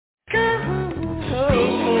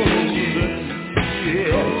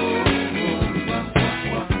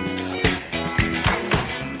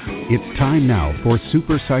It's time now for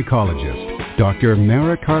super psychologist, Dr.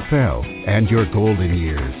 Mara Karpel, and your golden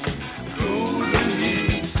years.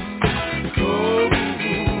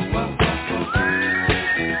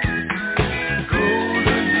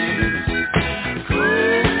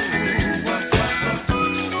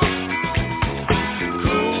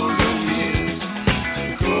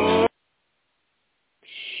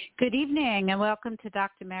 Good evening and welcome to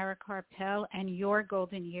Dr. Mara Karpel and your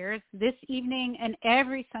golden years this evening and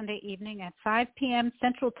every Sunday evening at 5 p.m.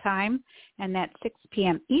 Central Time and at 6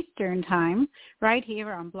 p.m. Eastern Time right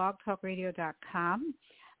here on blogtalkradio.com,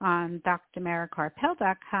 on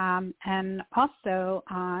drmarakarpel.com, and also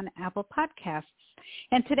on Apple Podcasts.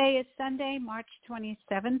 And today is Sunday, March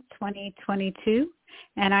 27th, 2022,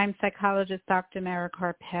 and I'm psychologist Dr. Mara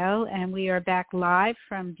Karpel, and we are back live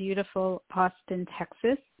from beautiful Austin,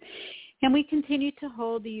 Texas. And we continue to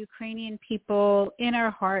hold the Ukrainian people in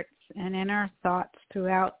our hearts and in our thoughts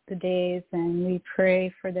throughout the days, and we pray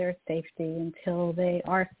for their safety until they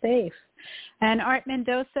are safe. And Art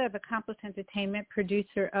Mendoza of Accomplished Entertainment,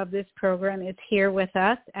 producer of this program, is here with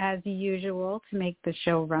us as usual to make the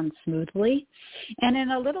show run smoothly. And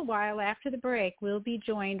in a little while after the break, we'll be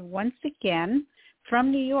joined once again from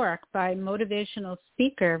New York by motivational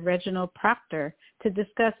speaker Reginald Proctor to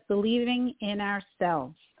discuss believing in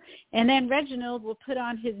ourselves. And then Reginald will put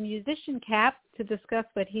on his musician cap to discuss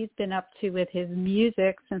what he's been up to with his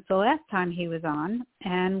music since the last time he was on,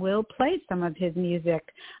 and we'll play some of his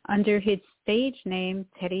music under his stage name,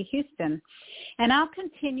 Teddy Houston. And I'll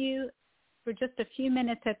continue for just a few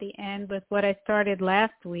minutes at the end with what I started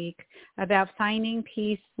last week about finding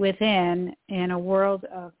peace within in a world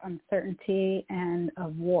of uncertainty and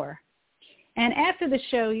of war. And after the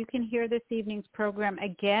show, you can hear this evening's program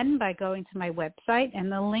again by going to my website,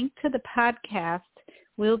 and the link to the podcast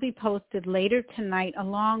will be posted later tonight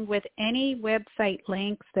along with any website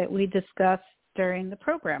links that we discuss during the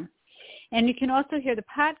program. And you can also hear the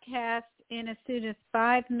podcast in as soon as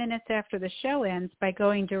 5 minutes after the show ends by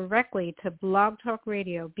going directly to Blog Talk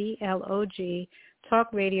Radio, BLOG,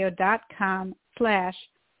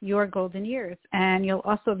 talkradio.com/yourgoldenyears. And you'll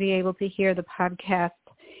also be able to hear the podcast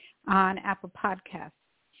on Apple Podcasts.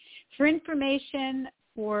 For information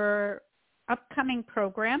for upcoming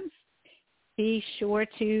programs, be sure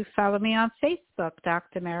to follow me on Facebook,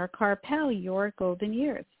 Dr. Mara Karpel, Your Golden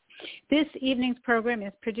Years. This evening's program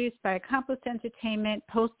is produced by Accomplished Entertainment,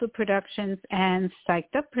 Postal Productions, and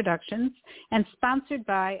Psyched Up Productions, and sponsored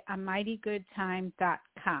by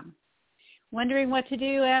amightygoodtime.com. Wondering what to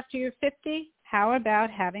do after you're 50? How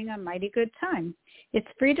about having a mighty good time? It's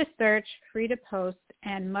free to search, free to post,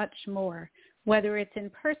 and much more. Whether it's in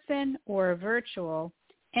person or virtual,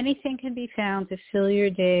 anything can be found to fill your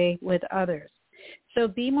day with others. So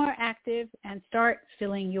be more active and start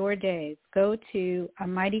filling your days. Go to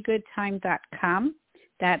amightygoodtime.com.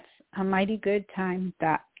 That's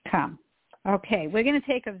amightygoodtime.com. Okay, we're going to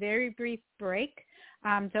take a very brief break.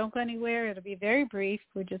 Don't go anywhere. It'll be very brief.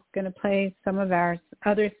 We're just going to play some of our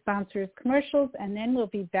other sponsors' commercials, and then we'll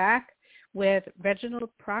be back with Reginald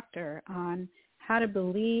Proctor on how to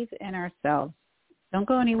believe in ourselves. Don't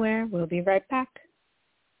go anywhere. We'll be right back.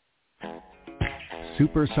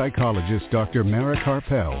 Super psychologist Dr. Mara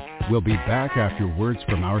Karpel will be back after words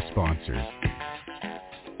from our sponsors.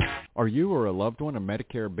 Are you or a loved one a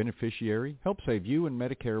Medicare beneficiary? Help save you and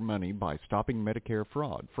Medicare money by stopping Medicare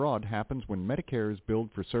fraud. Fraud happens when Medicare is billed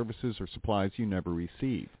for services or supplies you never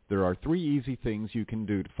receive. There are 3 easy things you can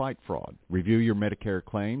do to fight fraud. Review your Medicare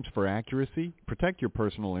claims for accuracy, protect your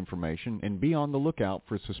personal information, and be on the lookout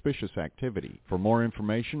for suspicious activity. For more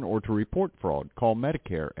information or to report fraud, call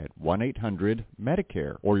Medicare at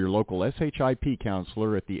 1-800-MEDICARE or your local SHIP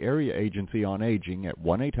counselor at the Area Agency on Aging at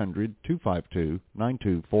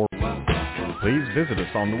 1-800-252-9241. Please visit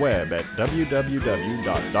us on the web at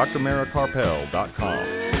www.drmarakarpel.com.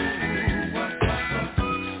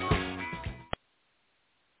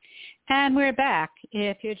 And we're back.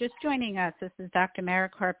 If you're just joining us, this is Dr. Mara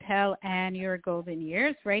Karpel and Your Golden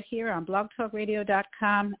Years right here on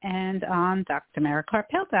blogtalkradio.com and on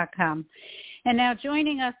drmarakarpel.com. And now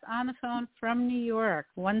joining us on the phone from New York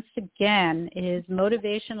once again is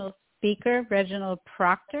motivational speaker Reginald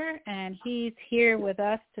Proctor, and he's here with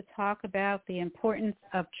us to talk about the importance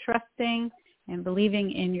of trusting and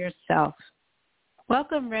believing in yourself.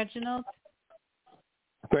 Welcome, Reginald.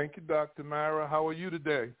 Thank you, Dr. Mara. How are you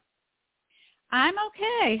today? I'm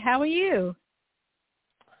okay. How are you?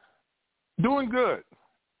 Doing good.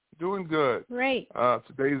 Great.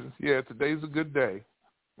 Today's a good day.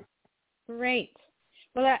 Great.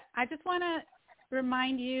 Well, I just want to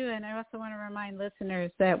remind you, and I also want to remind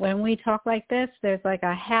listeners that when we talk like this, there's like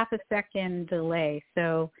a half a second delay.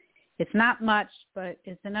 So It's not much, but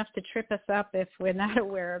it's enough to trip us up if we're not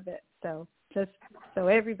aware of it. So just so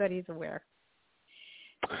everybody's aware.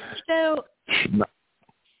 So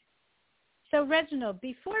Reginald,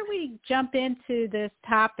 before we jump into this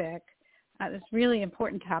topic, this really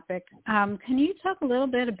important topic, can you talk a little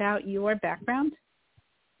bit about your background?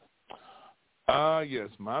 Yes,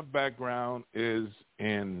 my background is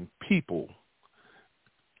in people.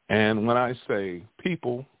 And when I say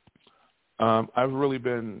people, I've really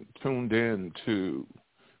been tuned in to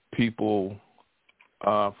people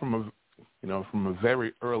from a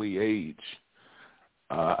very early age.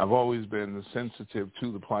 I've always been sensitive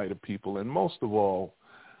to the plight of people, and most of all,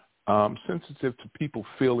 sensitive to people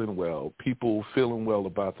feeling well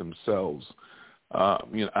about themselves.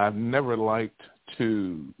 I've never liked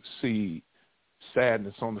to see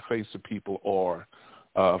sadness on the face of people or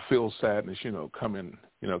feel sadness, coming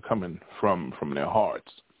from their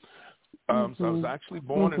hearts. So I was actually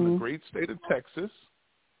born in the great state of Texas.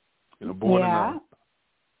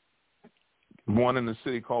 Born in a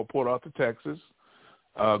city called Port Arthur, Texas.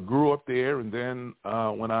 Grew up there, and then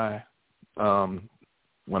when I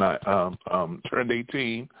turned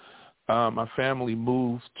 18, my family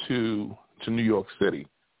moved to New York City,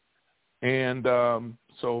 and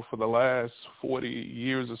so for the last 40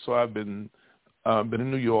 years or so, I've been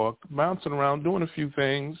in New York, bouncing around, doing a few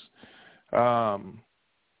things.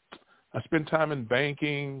 I spent time in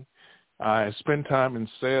banking. I spent time in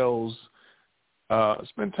sales.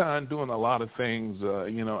 Spent time doing a lot of things,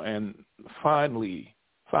 and finally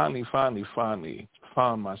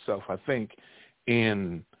found myself, I think,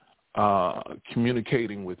 in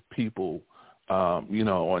communicating with people,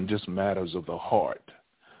 on just matters of the heart.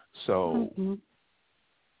 So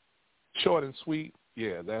short and sweet,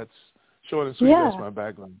 that's short and sweet. Yeah. That's my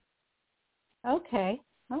background. Okay,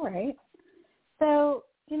 all right. So,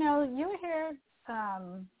 you were here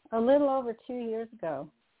a little over 2 years ago,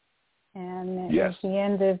 and yes. At the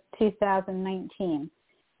end of 2019.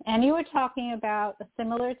 And you were talking about a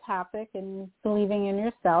similar topic in believing in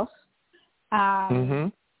yourself.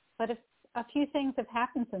 But a few things have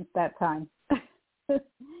happened since that time.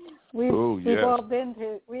 We've all been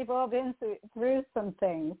through some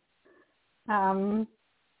things. And,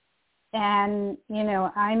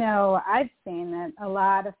 I know I've seen that a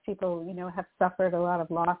lot of people, have suffered a lot of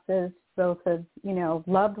losses, both of,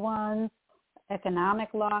 loved ones, economic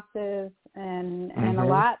losses, and a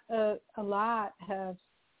lot have,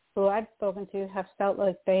 who I've spoken to, have felt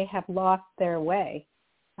like they have lost their way.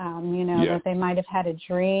 That they might have had a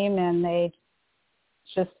dream and they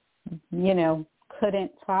just,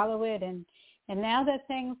 couldn't follow it. And now that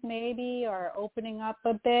things maybe are opening up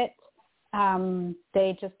a bit,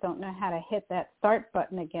 they just don't know how to hit that start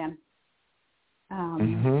button again. Have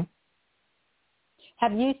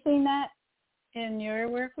you seen that in your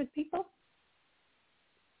work with people?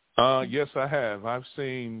 Yes, I have. I've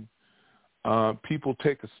seen people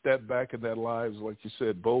take a step back in their lives, like you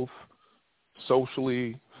said, both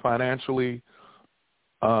socially, financially,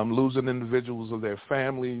 losing individuals of their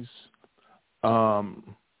families, trying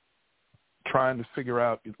to figure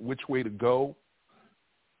out which way to go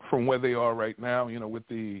from where they are right now, with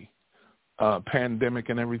the pandemic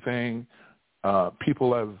and everything.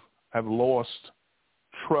 People have lost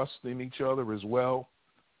trust in each other as well,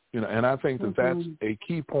 and I think that that's a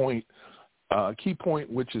key point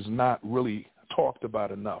which is not really talked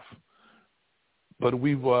about enough. But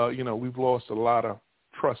we've lost a lot of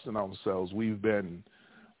trust in ourselves. We've been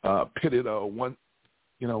pitted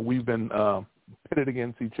we've been pitted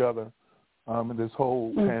against each other in this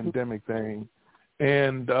whole pandemic thing.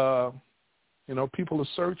 And, people are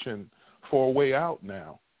searching for a way out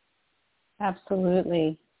now.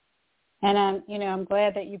 Absolutely. And I'm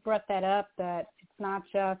glad that you brought that up, that it's not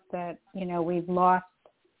just that, we've lost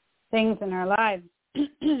things in our lives,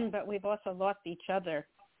 but we've also lost each other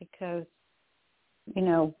because,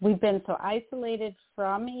 we've been so isolated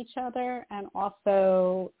from each other and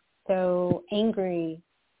also so angry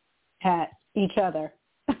at each other.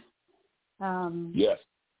 Yes.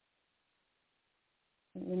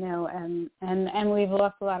 And we've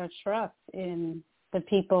lost a lot of trust in the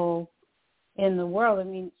people in the world. I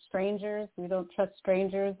mean, strangers, we don't trust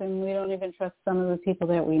strangers, and we don't even trust some of the people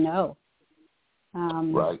that we know.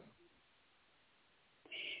 Right.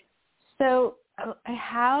 So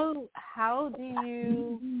how do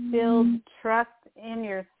you build trust in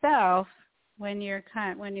yourself when you've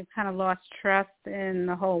kind of lost trust in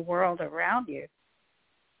the whole world around you?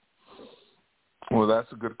 Well,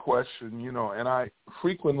 that's a good question, and I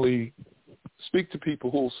frequently speak to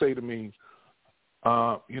people who will say to me,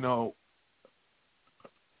 I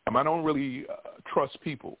don't really trust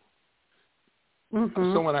people.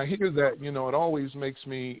 Mm-hmm. So when I hear that, it always makes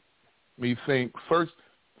me think first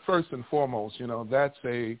and foremost, that's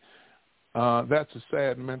a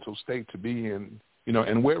sad mental state to be in,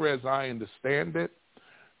 and whereas I understand it,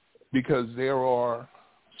 because there are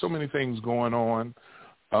so many things going on,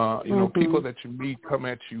 people that you meet come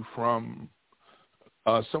at you from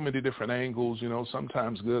so many different angles,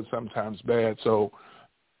 sometimes good, sometimes bad. So,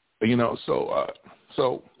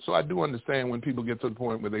 so I do understand when people get to the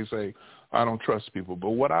point where they say, I don't trust people.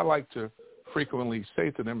 But what I like to frequently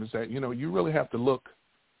say to them is that, you really have to look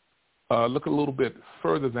a little bit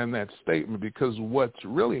further than that statement, because what's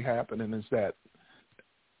really happening is that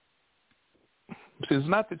it's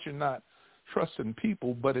not that you're not trusting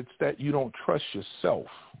people, but it's that you don't trust yourself.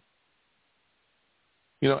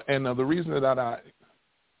 And the reason that I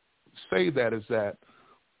say that is that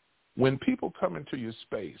when people come into your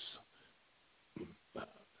space,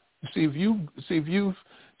 see if you've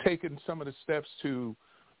taken some of the steps to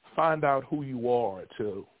find out who you are,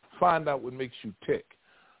 to find out what makes you tick,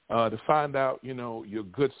 to find out, your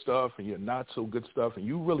good stuff and your not so good stuff, and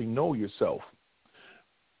you really know yourself,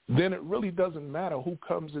 then it really doesn't matter who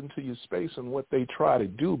comes into your space and what they try to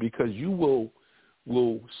do, because you will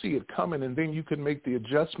see it coming, and then you can make the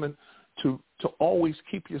adjustment to always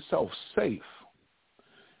keep yourself safe.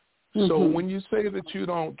 Mm-hmm. So when you say that you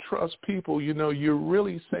don't trust people, you're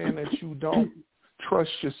really saying that you don't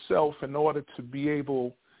trust yourself in order to be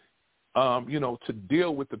able, to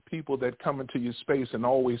deal with the people that come into your space and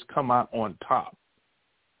always come out on top.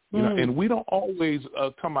 And we don't always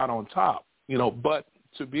come out on top, but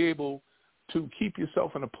to be able to keep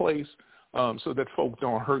yourself in a place so that folk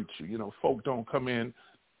don't hurt you, folk don't come in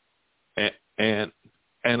and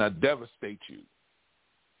devastate you.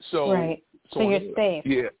 So, right. So you're safe.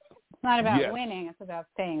 Yeah. It's not about winning. It's about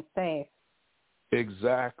staying safe.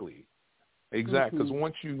 Exactly. Because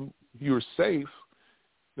once you're safe,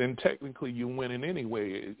 then technically you're winning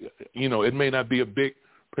anyway. It may not be a big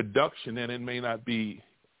production, and it may not be,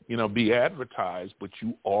 be advertised, but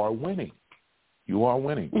you are winning. You are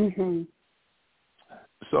winning. Mm-hmm.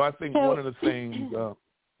 So I think one of the things.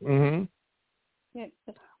 Yeah.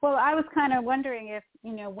 Well, I was kind of wondering if,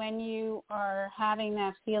 when you are having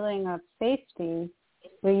that feeling of safety,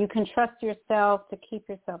 where you can trust yourself to keep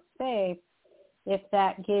yourself safe, if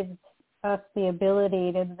that gives us the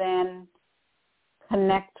ability to then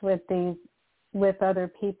connect with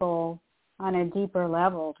other people on a deeper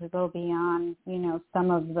level, to go beyond, some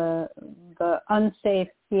of the unsafe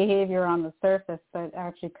behavior on the surface, but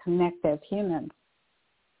actually connect as humans.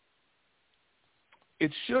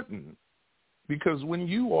 It shouldn't, because when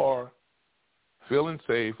you are feeling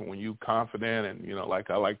safe and when you're confident and, like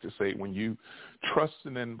I like to say, when you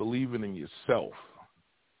trusting and believing in yourself,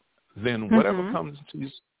 then whatever comes to you,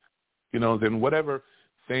 then whatever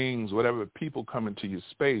things, whatever people come into your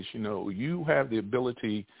space, you have the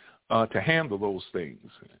ability to handle those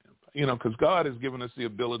things, because God has given us the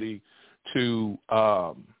ability to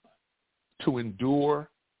endure,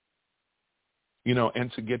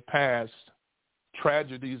 and to get past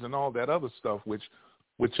tragedies and all that other stuff which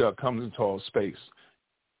comes into our space.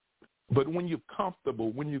 But when you're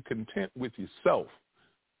comfortable, when you're content with yourself,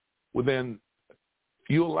 well, then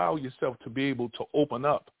you allow yourself to be able to open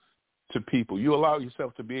up to people. You allow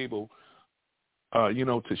yourself to be able,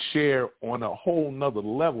 to share on a whole nother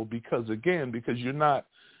level, because you're not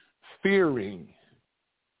fearing,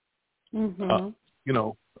 you're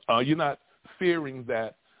not fearing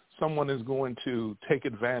that someone is going to take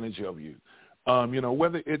advantage of you.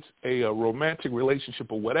 Whether it's a romantic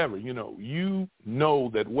relationship or whatever, you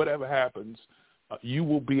know that whatever happens, you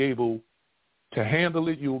will be able to handle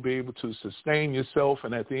it. You will be able to sustain yourself.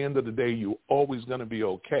 And at the end of the day, you're always going to be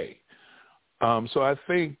okay. So I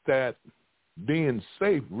think that being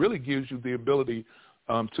safe really gives you the ability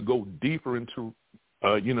to go deeper into,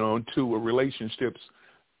 into relationships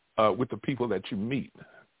with the people that you meet.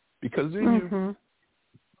 Because then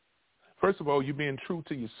first of all, you're being true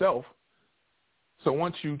to yourself. So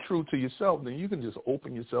once you're true to yourself, then you can just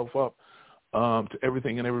open yourself up to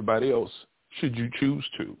everything and everybody else, should you choose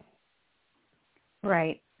to.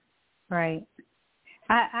 Right. I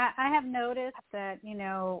have noticed that,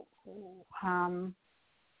 even,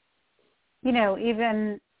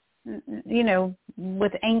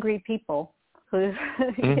 with angry people who,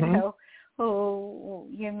 who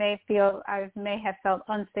you may feel, I may have felt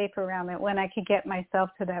unsafe around it, when I could get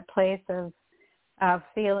myself to that place of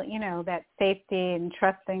feeling, that safety and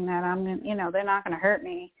trusting that I'm, they're not going to hurt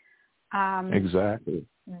me. Exactly.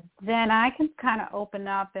 Then I can kind of open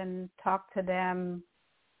up and talk to them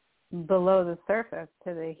below the surface,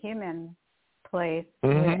 to the human place,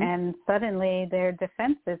 Mm-hmm. and suddenly their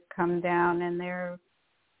defenses come down, and they're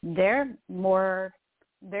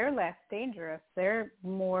less dangerous. They're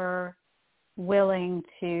more willing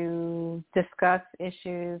to discuss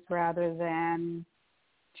issues rather than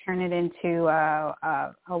turn it into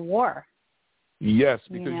a war. Yes,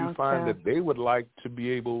 because you find that they would like to be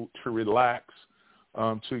able to relax,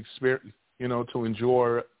 to experience, to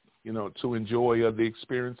enjoy, the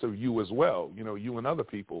experience of you as well, you and other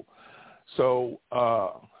people. So,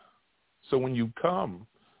 so when you come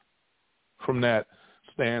from that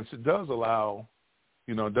stance, it does allow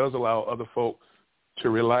other folk to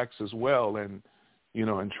relax as well, and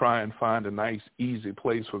try and find a nice, easy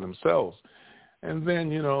place for themselves. And then,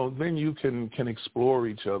 then you can explore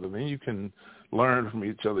each other. Then you can learn from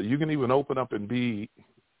each other. You can even open up and be,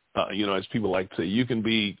 as people like to say, you can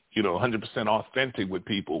be, 100% authentic with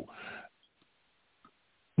people.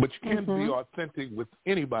 But you can't be authentic with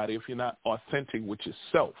anybody if you're not authentic with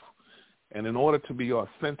yourself. And in order to be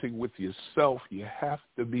authentic with yourself, you have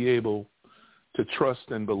to be able to trust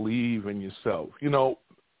and believe in yourself.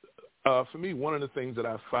 For me, one of the things that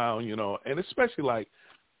I found, and especially like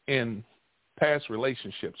in past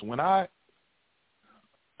relationships, when I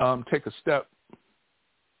take a step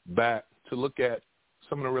back to look at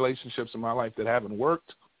some of the relationships in my life that haven't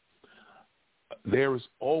worked, there is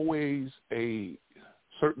always a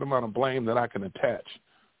certain amount of blame that I can attach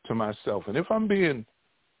to myself. And if I'm being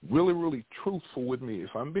really, really truthful with me,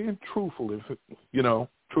 if I'm being truthful,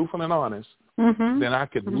 truthful and honest, then I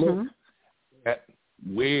can look at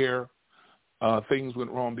where things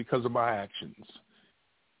went wrong because of my actions.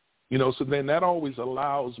 So then that always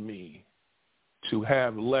allows me to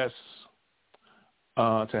have less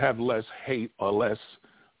hate or less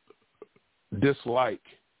dislike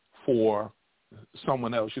for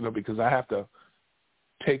someone else, because I have to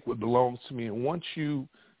take what belongs to me. And once you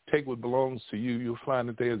take what belongs to you, you'll find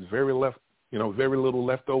that there's very little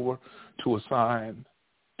left over to assign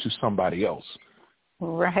to somebody else.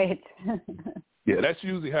 Right. Yeah, that's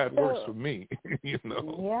usually how it works for me.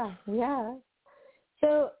 Yeah.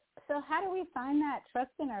 So how do we find that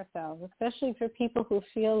trust in ourselves, especially for people who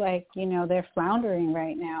feel like, they're floundering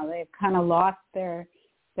right now? They've kind of lost their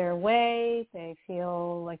way. They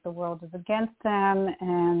feel like the world is against them,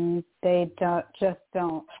 and they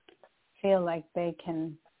don't feel like they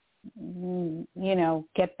can,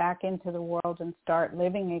 get back into the world and start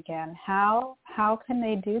living again. How can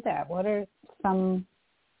they do that? What are some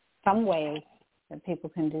ways that people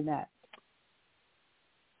can do that?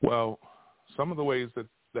 Well, some of the ways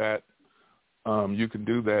that you can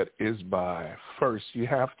do that is by, first, you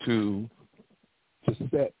have to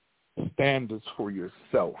set standards for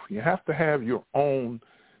yourself. You have to have your own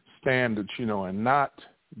standards, and not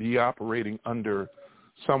be operating under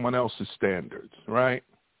someone else's standards, right?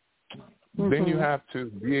 Then you have to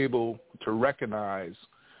be able to recognize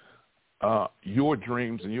your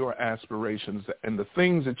dreams and your aspirations and the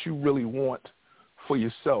things that you really want for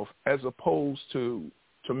yourself, as opposed to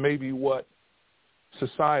maybe what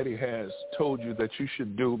society has told you that you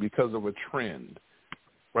should do because of a trend,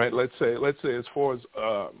 right? Let's say as far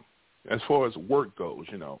as work goes,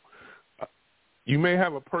 you may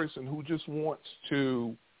have a person who just wants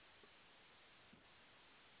to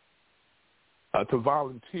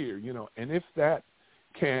volunteer, and if that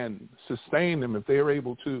can sustain them, if they're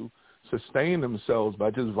able to sustain themselves by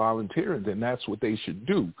just volunteering, then that's what they should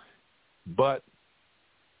do. But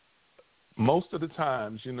most of the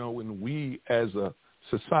times, when we as a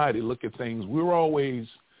society look at things, we're always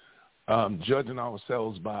judging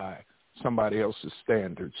ourselves by somebody else's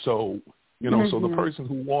standards. So, so the person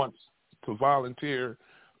who wants to volunteer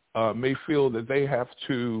may feel that they have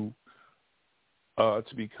to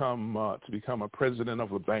become a president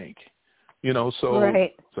of a bank, so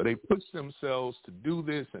they push themselves to do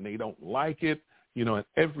this, and they don't like it, and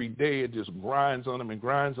every day it just grinds on them, and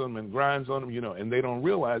they don't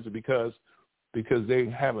realize it because they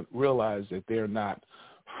haven't realized that they're not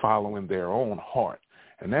following their own heart.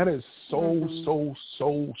 And that is so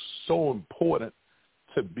important,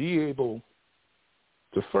 to be able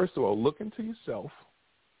to, first of all, look into yourself,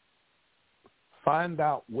 find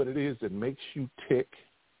out what it is that makes you tick,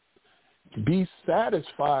 be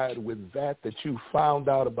satisfied with that you found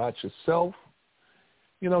out about yourself,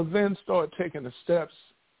 then start taking the steps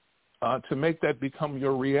to make that become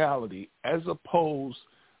your reality, as opposed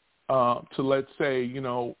to, let's say,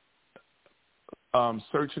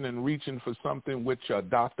 searching and reaching for something which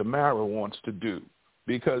Dr. Mara wants to do.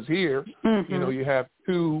 Because here, you have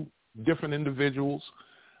two different individuals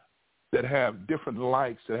that have different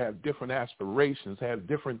likes, that have different aspirations, have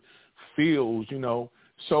different feels,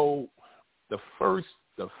 So the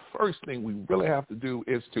first thing we really have to do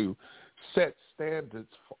is to set standards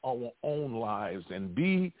for our own lives and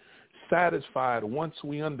be satisfied once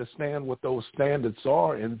we understand what those standards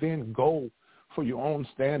are, and then go for your own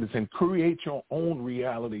standards and create your own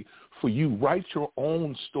reality for you. Write your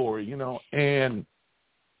own story, and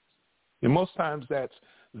most times that's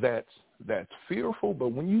fearful, but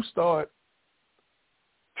when you start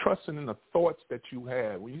trusting in the thoughts that you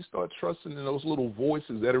have, when you start trusting in those little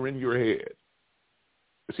voices that are in your head,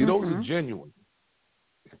 see, those are genuine.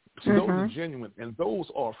 Those are genuine, and those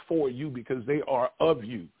are for you because they are of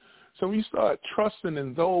you. So when you start trusting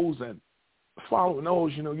in those and following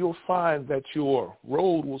those, you'll find that your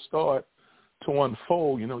road will start to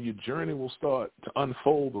unfold. Your journey will start to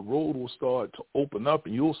unfold. The road will start to open up,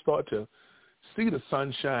 and you'll start to see the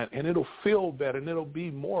sunshine, and it'll feel better, and it'll be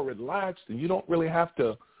more relaxed, and you don't really have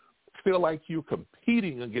to feel like you're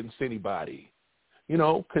competing against anybody,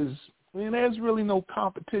 because there's really no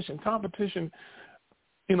competition. Competition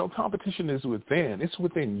is within. It's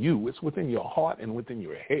within you. It's within your heart and within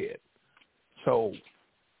your head. So,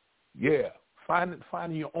 yeah, finding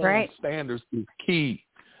your own standards is key.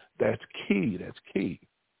 That's key.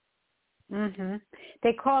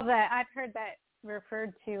 They call that, I've heard that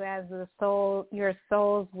referred to as your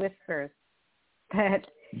soul's whispers. That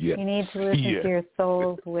you need to listen to your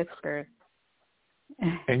soul's whispers.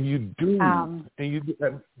 And you do.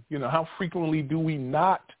 How frequently do we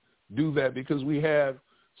not do that, because we have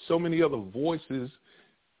so many other voices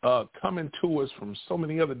coming to us from so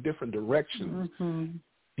many other different directions.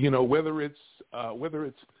 Whether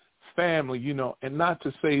it's family, and not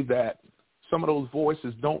to say that some of those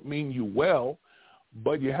voices don't mean you well,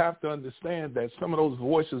 but you have to understand that some of those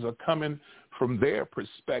voices are coming from their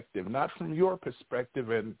perspective, not from your perspective.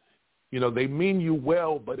 And, they mean you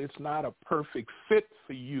well, but it's not a perfect fit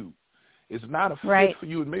for you. It's not a fit for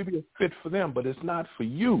you. It may be a fit for them, but it's not for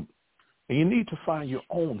you. And you need to find your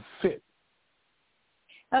own fit.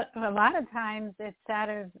 A lot of times it's out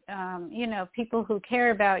of, people who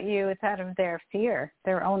care about you, it's out of their fear,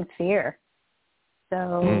 their own fear.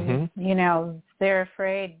 So, they're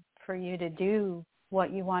afraid for you to do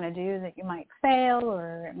what you want to do, that you might fail,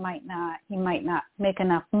 or you might not make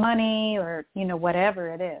enough money, or, whatever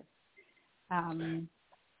it is.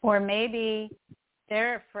 Or maybe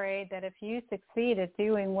they're afraid that if you succeed at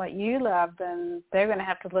doing what you love, then they're going to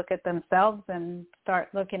have to look at themselves and start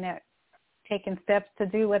looking at taking steps to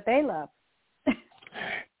do what they love.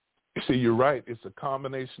 See, you're right. It's a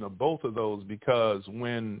combination of both of those, because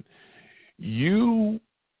when you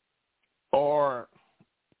are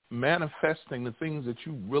manifesting the things that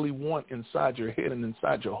you really want inside your head and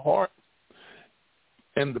inside your heart,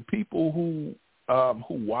 and the people who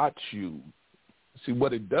watch you, see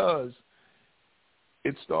what it does,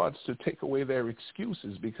 it starts to take away their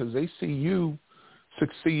excuses, because they see you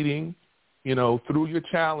succeeding, through your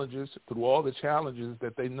challenges, through all the challenges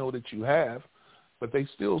that they know that you have, but they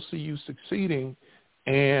still see you succeeding,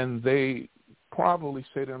 and they probably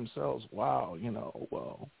say to themselves, wow,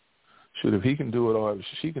 well, shoot, if he can do it or if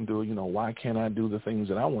she can do it, why can't I do the things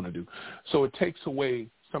that I want to do? So it takes away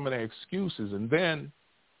some of their excuses. And then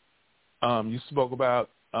you spoke about,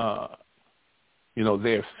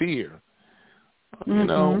 their fear.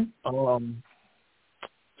 Some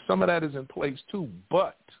of that is in place too,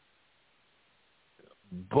 but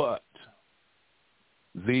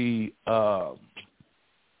the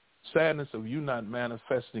sadness of you not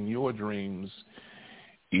manifesting your dreams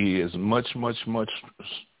is much, much, much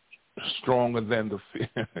stronger than the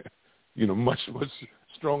fear, much, much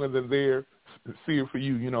stronger than their fear for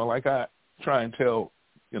you. Like I try and tell,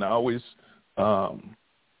 I always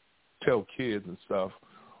tell kids and stuff,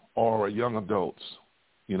 or young adults,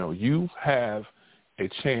 you have a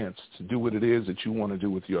chance to do what it is that you want to do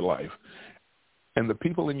with your life. And the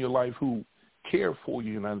people in your life who care for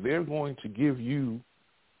you, they're going to give you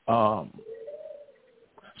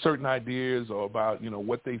certain ideas or about,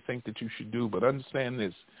 what they think that you should do. But understand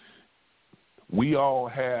this, we all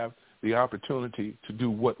have the opportunity to do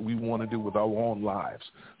what we want to do with our own lives.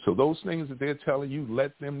 So those things that they're telling you,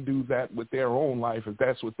 let them do that with their own life if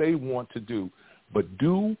that's what they want to do. But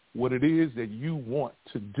do what it is that you want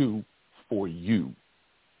to do for you.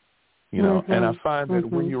 And I find that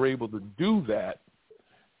when you're able to do that,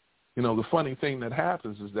 the funny thing that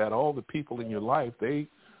happens is that all the people in your life, they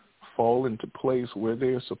fall into place where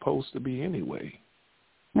they're supposed to be anyway.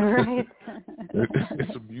 Right.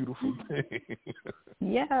 It's a beautiful thing.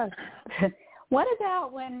 Yes. What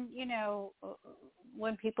about when,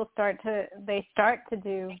 when people start to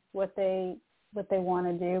do what they want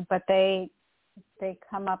to do, but they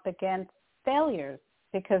come up against failures,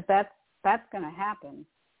 because that's going to happen.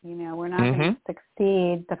 You know, we're not going to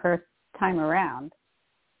succeed the first time around.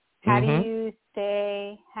 How do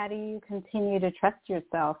you continue to trust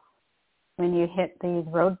yourself when you hit these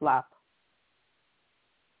roadblocks?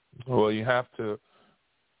 Well, you have to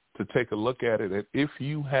take a look at it. If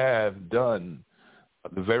you have done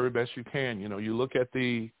the very best you can, you know, you look at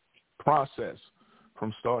the process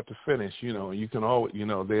from start to finish, you know, you can always, you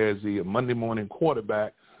know, there's the Monday morning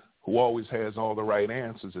quarterback who always has all the right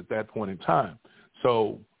answers at that point in time.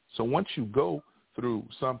 So once you go through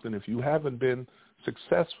something, if you haven't been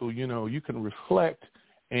successful, you know, you can reflect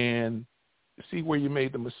and see where you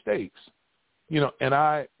made the mistakes. You know, and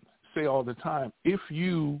I say all the time, if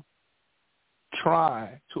you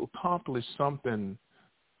try to accomplish something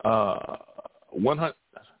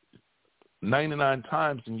 99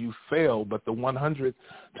 times and you fail, but the 100th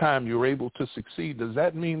time you're able to succeed, does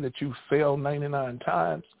that mean that you failed 99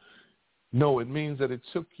 times? No, it means that it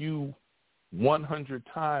took you 100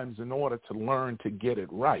 times in order to learn to get it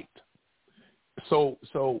right. So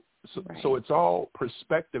it's all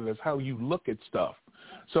perspective as how you look at stuff.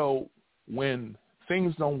 So when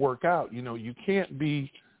things don't work out, you know, you can't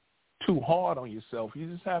be too hard on yourself. You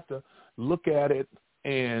just have to look at it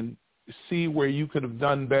and see where you could have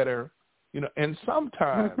done better, you know. And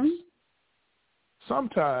sometimes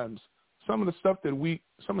some of the stuff that we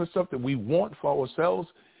want for ourselves,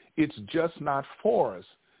 it's just not for us,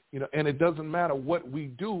 you know. And it doesn't matter what we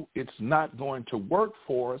do, it's not going to work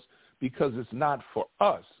for us because it's not for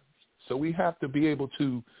us. So we have to be able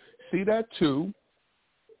to see that too,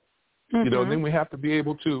 you know. And then we have to be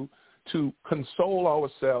able to console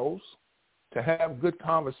ourselves, to have good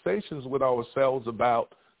conversations with ourselves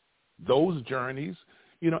about those journeys,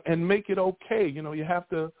 you know, and make it okay. You know, you have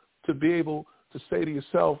to be able to say to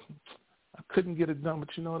yourself, I couldn't get it done, but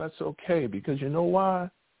you know, that's okay, because you know why?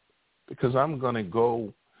 Because I'm going to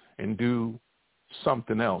go and do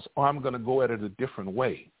something else, or I'm going to go at it a different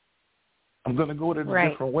way. I'm going to go at it a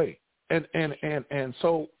different way. And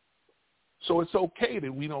so it's okay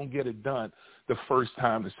that we don't get it done the first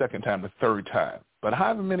time, the second time, the third time. But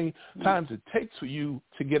however many times it takes for you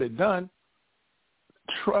to get it done,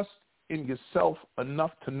 trust in yourself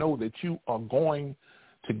enough to know that you are going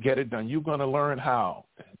to get it done. You're going to learn how.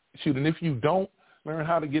 Shoot, and if you don't learn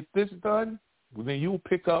how to get this done, well, then you'll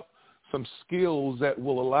pick up some skills that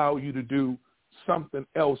will allow you to do something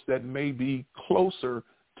else that may be closer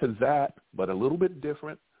to that, but a little bit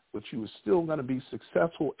different, but you are still going to be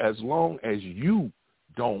successful as long as you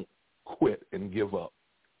don't quit and give up.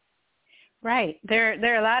 Right. There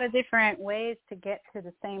are a lot of different ways to get to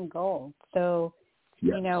the same goal. So,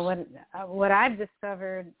 you know, what I've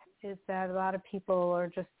discovered is that a lot of people are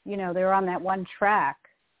just, you know, they're on that one track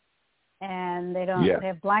and they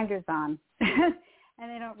have blinders on and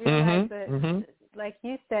they don't realize that, like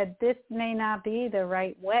you said, this may not be the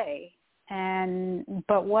right way.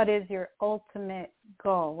 But what is your ultimate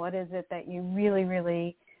goal? What is it that you really,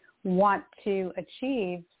 really want to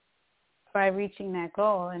achieve by reaching that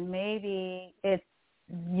goal? And maybe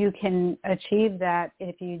you can achieve that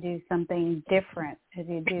if you do something different, if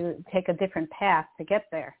you do take a different path to get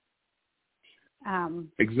there.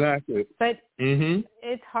 Exactly. But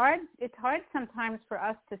it's hard sometimes for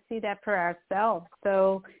us to see that for ourselves.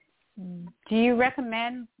 So do you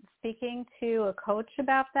recommend speaking to a coach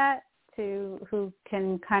about that, who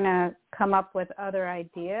can kind of come up with other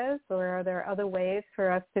ideas, or are there other ways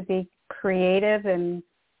for us to be creative and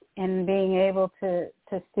being able to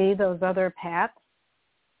see those other paths?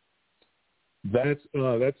 That's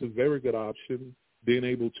a very good option. Being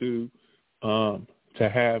able to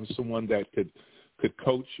have someone that could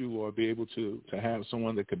coach you, or be able to have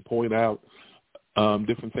someone that could point out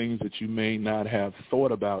different things that you may not have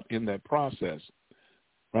thought about in that process,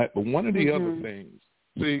 right? But one of the other things,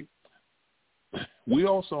 see, we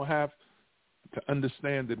also have to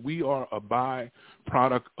understand that we are a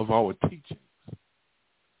byproduct of our teachings.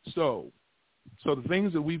 So the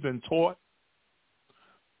things that we've been taught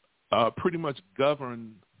pretty much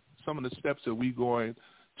govern some of the steps that we're going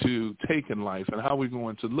to take in life and how we're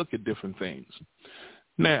going to look at different things.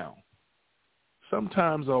 Now,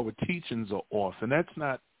 sometimes our teachings are off, and that's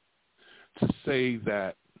not to say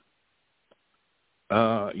that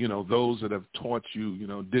you know, those that have taught you, you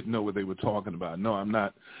know, didn't know what they were talking about. No, I'm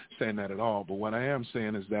not saying that at all. But what I am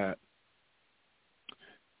saying is that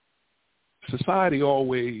society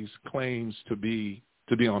always claims to be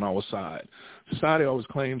on our side. Society always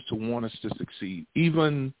claims to want us to succeed.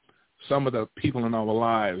 Even some of the people in our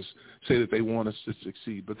lives say that they want us to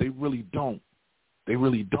succeed, but they really don't. They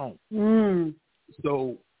really don't.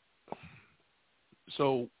 So,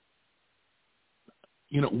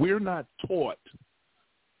 you know, we're not taught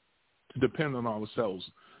to depend on ourselves.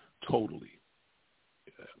 totally.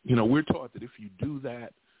 You know, we're taught that if you do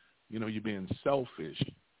that, you know, you're being selfish.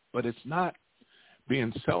 But it's not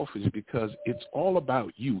being selfish, because it's all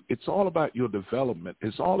about you. It's all about your development.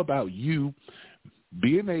 It's all about you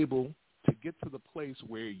being able to get to the place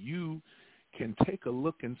where you can take a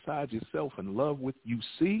look inside yourself and love what you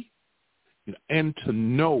see, you know, and to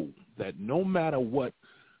know that no matter what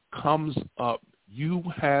comes up, you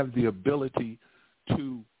have the ability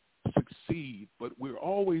to succeed. But we're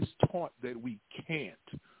always taught that we can't,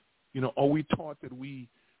 you know, or we taught that we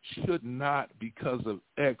should not because of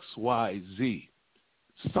X, Y, Z.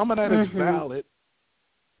 Some of that is valid,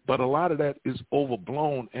 but a lot of that is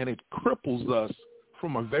overblown, and it cripples us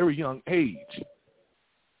from a very young age.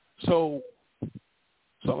 So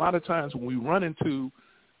a lot of times when we run into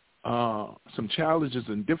some challenges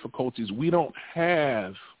and difficulties, we don't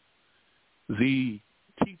have the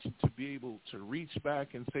teaching to be able to reach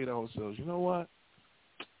back and say to ourselves, you know what,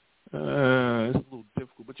 it's a little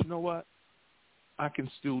difficult, but you know what, I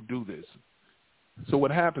can still do this. So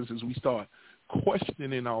what happens is we start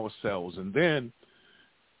questioning ourselves, and then,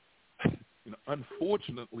 you know,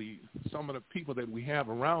 unfortunately, some of the people that we have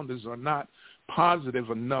around us are not positive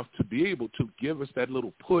enough to be able to give us that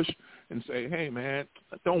little push and say, hey, man,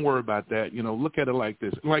 don't worry about that. You know, look at it like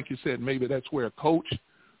this. And like you said, maybe that's where a coach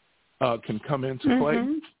can come into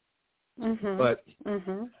play. But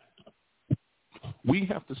we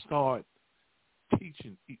have to start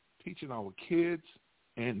teaching our kids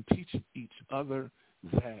and teaching each other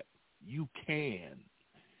that you can,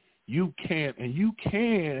 and you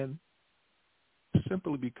can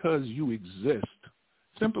simply because you exist,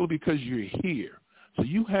 simply because you're here. So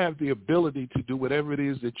you have the ability to do whatever it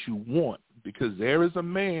is that you want, because there is a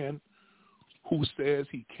man who says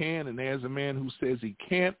he can, and there's a man who says he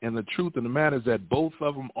can't, and the truth of the matter is that both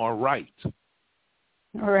of them are right.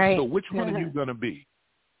 Right. So which one are you going to be?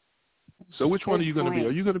 So which one are you going to be?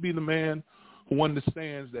 Are you going to be the man who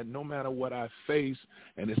understands that no matter what I face,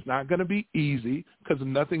 and it's not going to be easy, because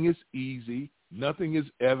nothing is easy, nothing is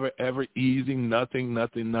ever easy, nothing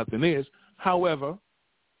is. However,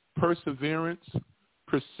 perseverance,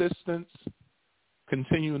 persistence,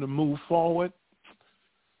 continuing to move forward,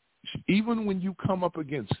 even when you come up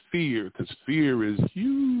against fear, because fear is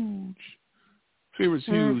huge. Fear is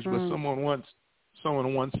huge, but someone once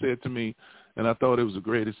said to me, and I thought it was the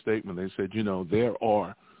greatest statement, they said, you know, there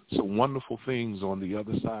are some wonderful things on the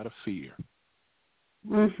other side of fear.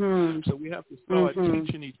 So we have to start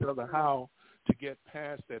teaching each other how to get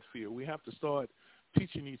past that fear. We have to start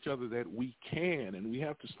teaching each other that we can, and we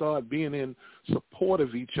have to start being in support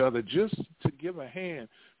of each other just to give a hand,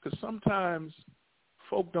 because sometimes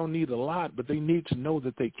folk don't need a lot, but they need to know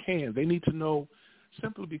that they can. They need to know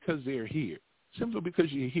simply because they're here. Simply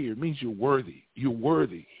because you're here means you're worthy. You're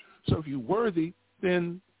worthy. So if you're worthy,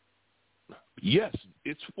 then yes,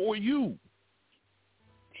 it's for you.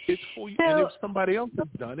 It's for you. So, and if somebody else has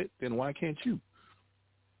done it, then why can't you?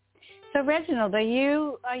 So Reginald, are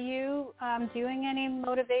you doing any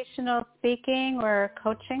motivational speaking or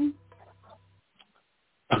coaching?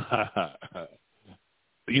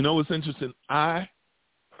 You know what's interesting? A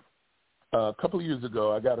couple of years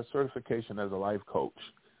ago, I got a certification as a life coach,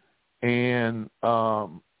 and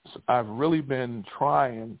I've really been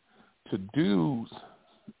trying to do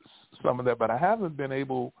some of that, but I haven't been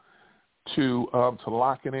able to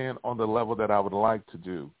lock it in on the level that I would like to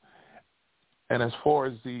do. And as far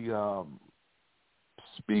as the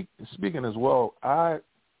speaking as well,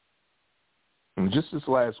 just this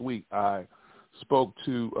last week I spoke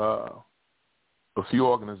to a few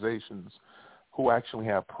organizations who actually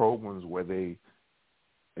have programs where they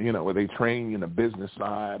train you in the business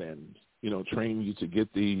side and, you know, train you to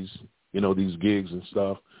get these, you know, these gigs and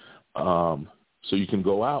stuff, so you can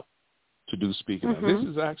go out to do speaking. Now, this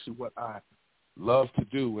is actually what I love to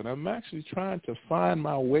do, and I'm actually trying to find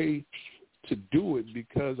my way to do it,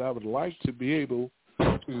 because I would like to be able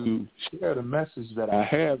to share the message that I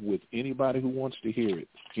have with anybody who wants to hear it,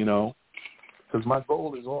 you know, because my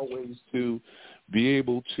goal is always to be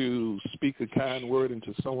able to speak a kind word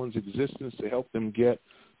into someone's existence to help them get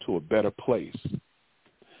to a better place.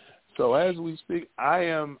 So as we speak,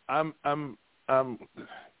 I'm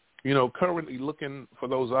you know, currently looking for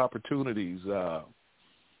those opportunities to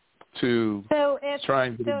try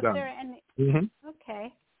and get it done.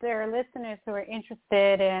 Okay. There are listeners who are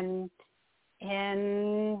interested in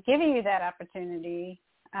giving you that opportunity.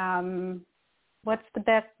 What's the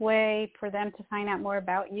best way for them to find out more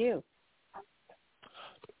about you?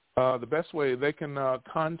 The best way, they can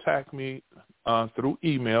contact me through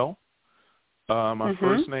email. My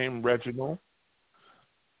first name, Reginald,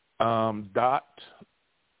 dot,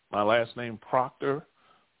 my last name, Proctor,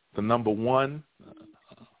 the number 1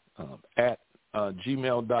 at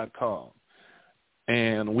gmail.com.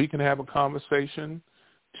 And we can have a conversation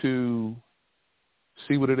to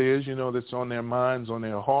see what it is, that's on their minds, on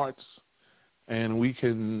their hearts. And we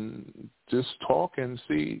can just talk and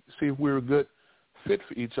see if we're a good fit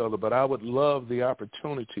for each other. But I would love the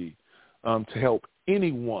opportunity to help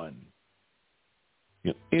anyone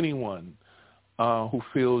who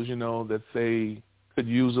feels, that they could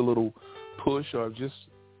use a little push, or just,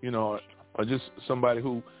 or just somebody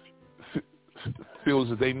who feels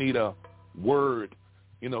that they need a word,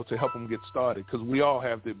 to help them get started. Because we all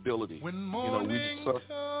have the ability. We just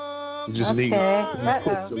need to push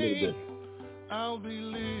a little bit.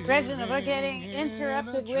 Reginald, we're getting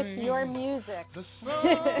interrupted with your music.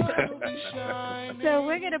 So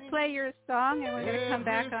we're going to play your song, and we're going to come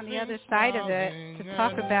back on the other side of it to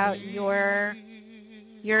talk about your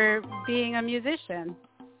being a musician.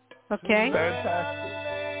 Okay? Fantastic.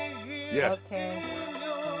 Yes. Okay.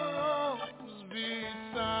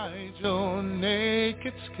 Beside your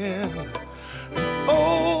naked skin.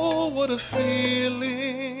 Oh, what a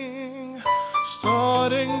feeling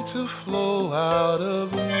starting to flow out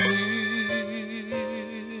of me.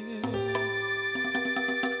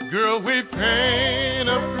 Girl, we paint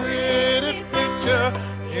a pretty picture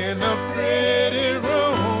in a pretty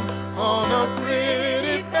room on a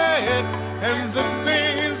pretty bed, and the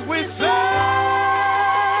things we said,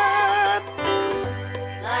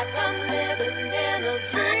 like I'm living in a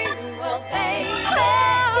dream world, baby.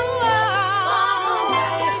 Far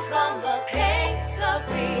away from the pains of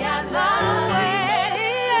reality.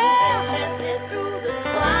 Through the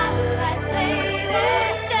twilight, lady,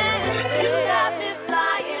 you got me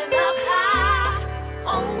flying up high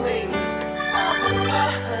on wings of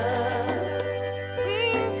love.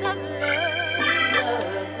 Wings of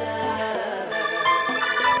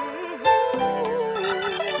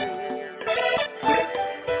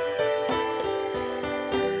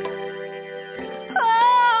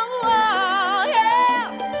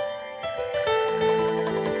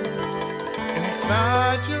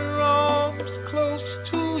inside your arms, close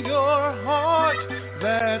to your heart,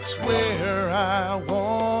 that's where I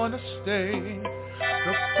wanna stay.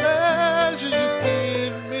 The pleasure you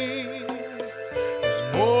give me is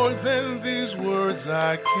more than these words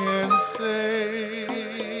I can say.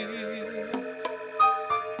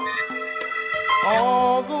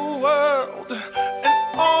 All the world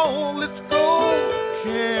and all its gold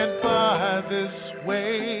can't buy this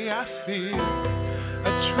way I feel. A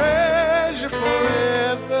treasure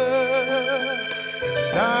forever.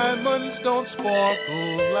 Diamonds don't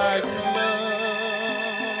sparkle like love.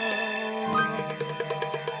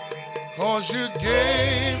 'Cause you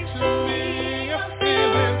gave to me a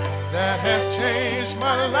feeling that has changed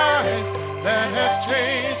my life, that has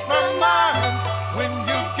changed my mind. When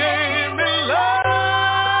you gave me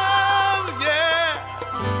love, yeah.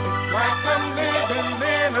 It's like I'm living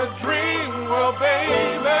in a dream world,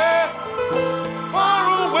 baby. Far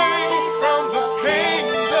away from the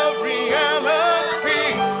pains of reality.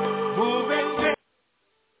 Moving down.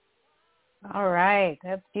 All right.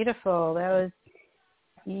 That's beautiful. That was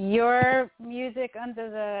your music under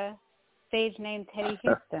the stage name Teddy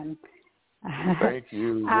Houston. Thank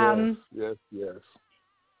you. Yes.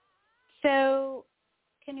 So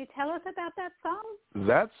can you tell us about that song?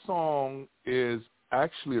 That song is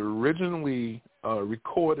actually originally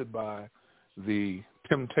recorded by the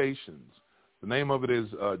Temptations. The name of it is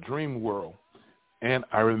Dream World. And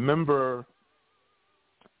I remember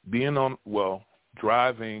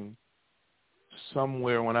driving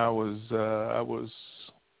somewhere when I was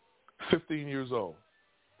 15 years old.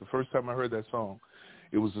 The first time I heard that song.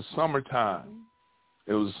 It was the summertime.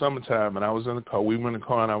 It was the summertime, and I was in the car. We were in the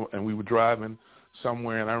car, and we were driving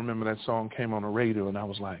somewhere, and I remember that song came on the radio, and I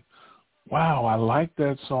was like, wow, I like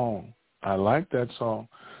that song.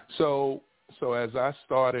 So as I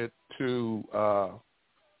started to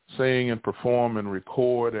sing and perform and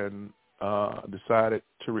record, and decided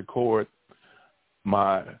to record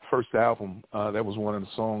my first album, that was one of the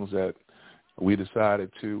songs that we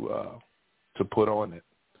decided to put on it,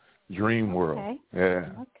 Dream World. Okay. Yeah.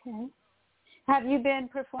 Okay. Have you been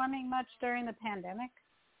performing much during the pandemic?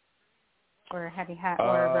 Or have you had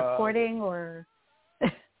recording or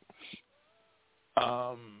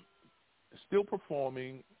still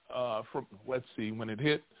performing when it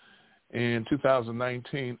hit in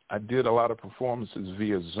 2019, I did a lot of performances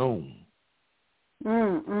via Zoom.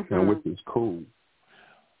 Mm-hmm. Which is cool.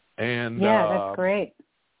 And that's great.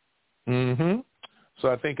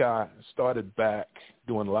 So I think I started back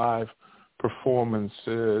doing live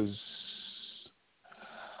performances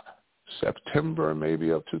September maybe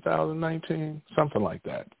of 2019, something like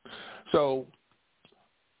that. So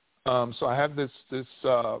I have this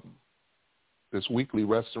weekly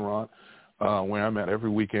restaurant where I'm at every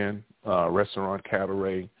weekend, Restaurant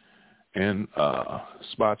Cabaret in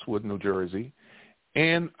Spotswood, New Jersey.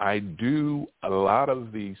 And I do a lot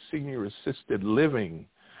of the senior assisted living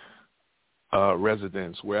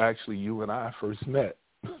residents where actually you and I first met.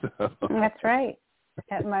 That's right.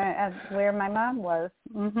 At where my mom was.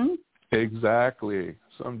 Mm-hmm. Exactly.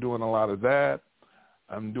 So I'm doing a lot of that.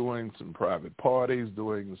 I'm doing some private parties,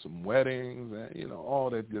 doing some weddings, and, all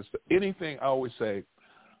that good stuff. Anything, I always say,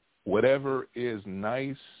 whatever is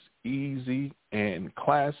nice, easy, and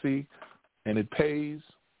classy, and it pays,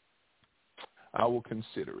 I will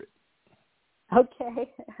consider it. Okay.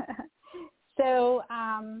 So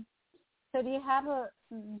how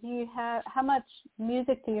much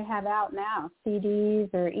music do you have out now?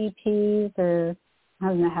 CDs or EPs, or I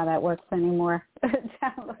don't know how that works anymore.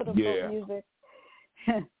 Downloadable music.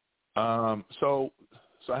 So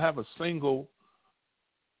I have a single.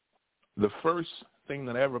 The first thing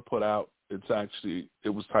that I ever put out, it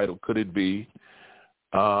was titled "Could It Be?"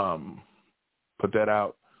 Put that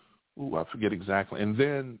out. I forget exactly. And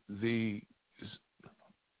then the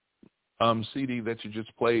CD that you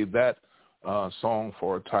just played, that song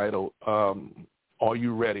for a title, "Are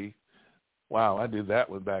You Ready?" Wow, I did that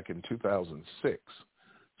one back in 2006.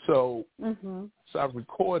 So I've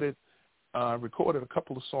recorded a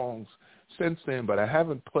couple of songs since then, but I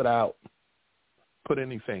haven't put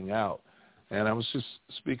anything out. And I was just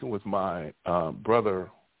speaking with my brother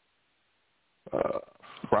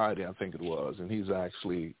Friday, I think it was, and he's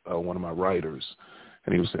actually one of my writers.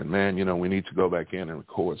 And he was saying, man, we need to go back in and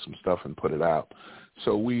record some stuff and put it out.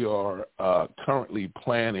 So we are currently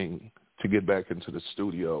planning to get back into the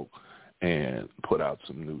studio and put out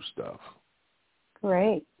some new stuff.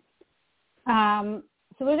 Great.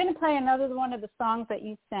 So we're going to play another one of the songs that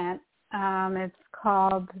you sent. It's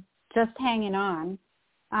called Just Hanging On.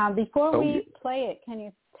 Before we play it, can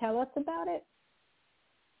you tell us about it?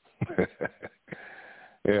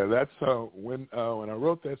 Yeah, that's when I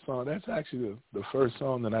wrote that song, that's actually the first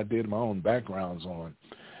song that I did my own backgrounds on.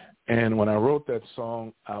 And when I wrote that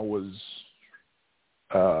song, I was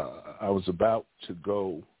about to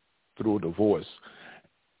go through a divorce.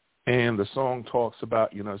 And the song talks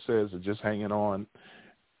about, it says just hanging on.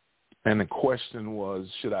 And the question was,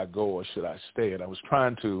 should I go or should I stay? And I was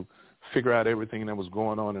trying to figure out everything that was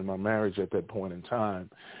going on in my marriage at that point in time.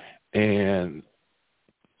 And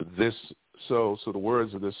so the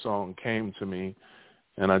words of this song came to me,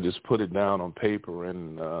 and I just put it down on paper,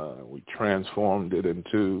 and we transformed it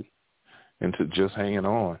into just hanging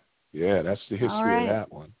on. Yeah, that's the history of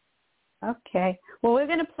that one. Okay. Well, we're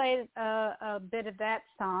going to play a bit of that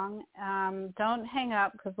song. Don't hang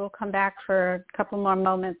up, because we'll come back for a couple more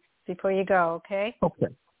moments before you go, okay?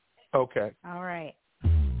 Okay. All right.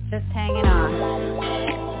 Just hanging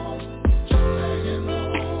on.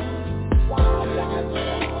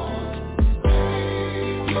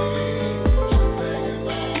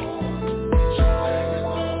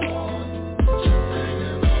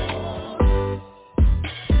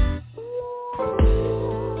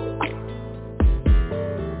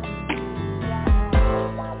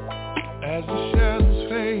 As the shadows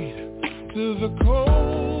fade to the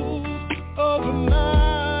cold of the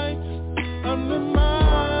night, I'm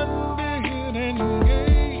reminded and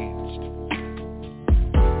engaged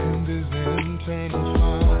in this internal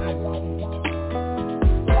fight.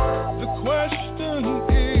 The question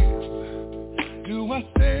is, do I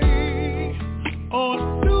stay or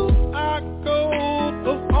do I go?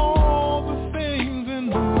 Of all the things in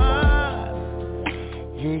my mind,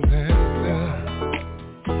 the answer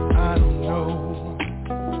I don't know.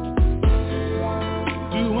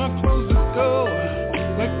 Do I close the door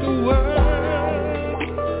like the word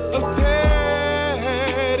of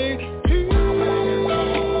Daddy?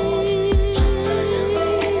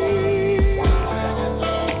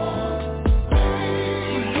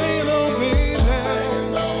 Hang on, baby.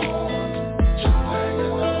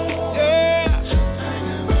 Yeah.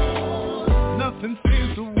 Nothing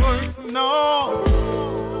seems to work, no.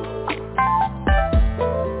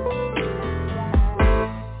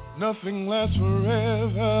 Nothing lasts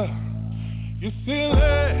forever. You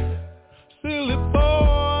silly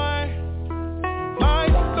boy.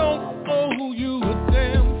 Life don't owe you a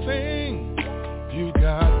damn thing. You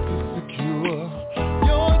got to secure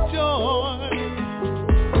your joy.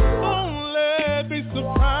 Only be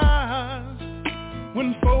surprised when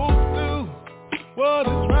folks do what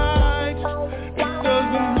is right. It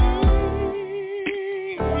doesn't mean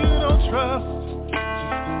you don't trust.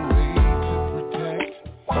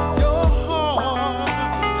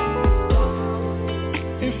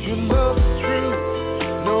 If your love is true,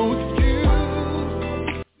 no excuse.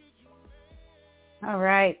 All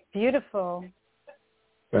right. Beautiful.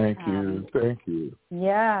 Thank you.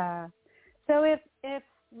 Yeah. So if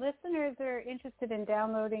listeners are interested in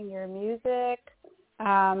downloading your music,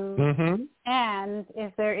 and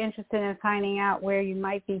if they're interested in finding out where you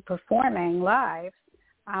might be performing live,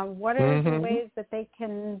 what are the ways that they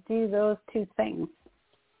can do those two things?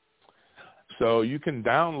 So you can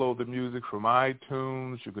download the music from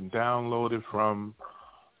iTunes. You can download it from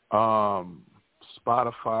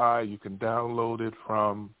Spotify. You can download it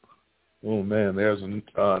from, there's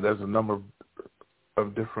a number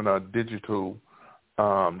of different digital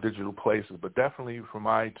places, but definitely from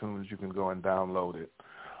iTunes you can go and download it.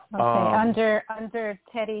 Okay, under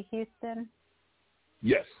Teddy Houston?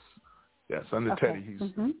 Yes, under Teddy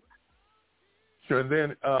Houston. Sure, and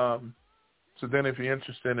then so then if you're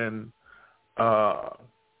interested in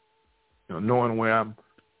knowing where I'm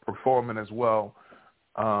performing as well,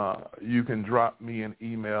 you can drop me an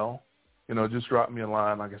email. Just drop me a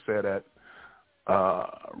line, like I said, at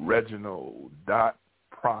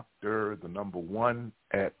Reginald.Proctor, 1,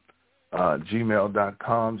 at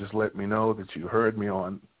gmail.com. Just let me know that you heard me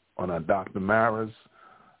on Dr. Mara's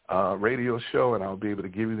radio show, and I'll be able to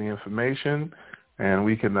give you the information, and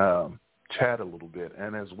we can chat a little bit.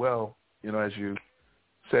 And as well, as you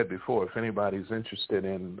said before, if anybody's interested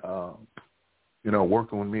in,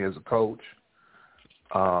 working with me as a coach,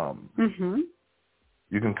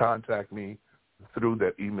 you can contact me through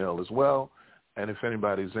that email as well. And if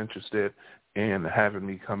anybody's interested in having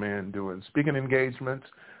me come in doing speaking engagements,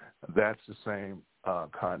 that's the same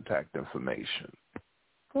contact information.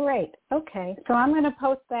 Great. Okay. So I'm going to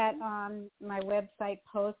post that on my website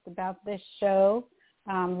post about this show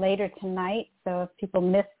later tonight. So if people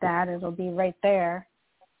miss that, it'll be right there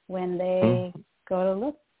when they go to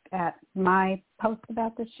look at my post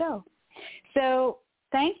about the show. So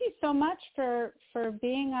thank you so much for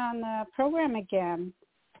being on the program again.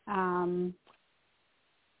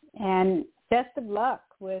 And best of luck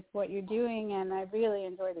with what you're doing, and I really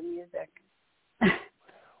enjoy the music.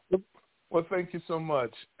 Well, thank you so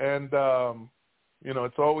much. And,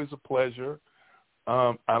 it's always a pleasure.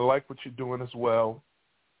 I like what you're doing as well.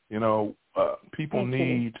 People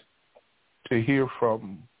need to hear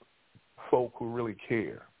from folk who really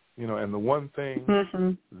care. And the one thing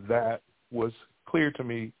that was clear to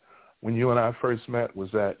me when you and I first met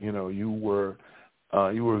was that, you were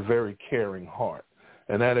a very caring heart.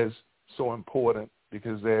 And that is so important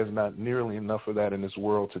because there's not nearly enough of that in this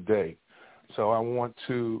world today. So I want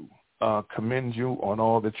to commend you on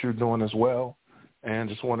all that you're doing as well, and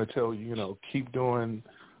just want to tell you, keep doing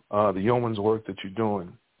the yeoman's work that you're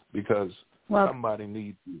doing because somebody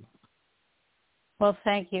needs you. Well,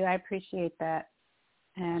 thank you. I appreciate that.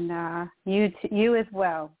 And you as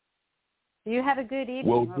well. You have a good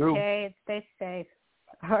evening, okay? And stay safe.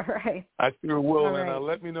 All right. I sure will, all and right.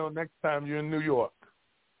 Let me know next time you're in New York.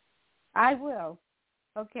 I will.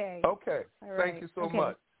 Okay. Okay. All Thank right. you so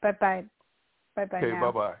much. Bye-bye. Bye-bye okay,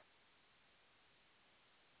 now. bye-bye.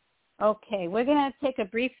 Okay, we're going to take a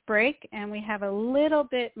brief break, and we have a little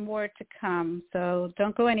bit more to come. So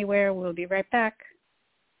don't go anywhere. We'll be right back.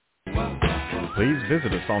 Please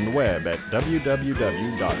visit us on the web at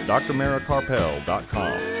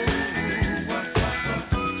www.drmaracarpel.com.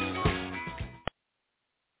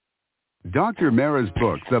 Dr. Mara's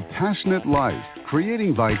book, The Passionate Life,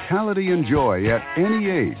 Creating Vitality and Joy at Any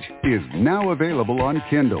Age, is now available on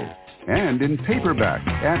Kindle and in paperback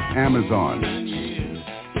at Amazon.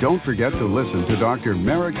 Don't forget to listen to Dr.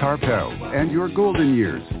 Mara Carpel and Your Golden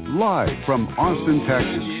Years live from Austin,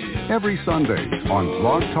 Texas, every Sunday on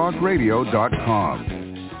blogtalkradio.com.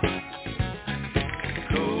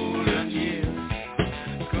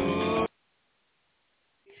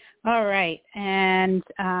 All right, and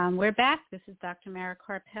we're back. This is Dr. Mara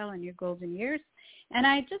Carpel and Your Golden Years, and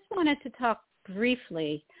I just wanted to talk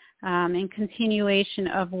briefly in continuation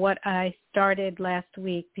of what I started last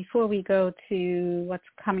week before we go to what's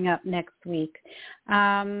coming up next week.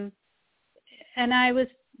 And I was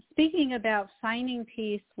speaking about finding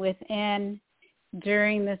peace within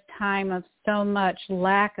during this time of so much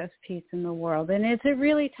lack of peace in the world, and it's a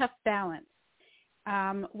really tough balance.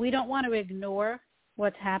 We don't want to ignore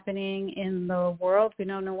what's happening in the world. We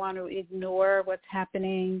don't want to ignore what's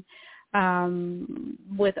happening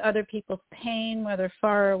with other people's pain, whether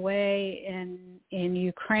far away in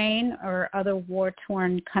Ukraine or other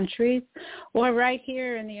war-torn countries, or right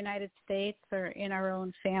here in the United States or in our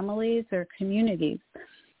own families or communities.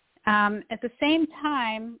 At the same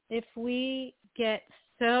time, if we get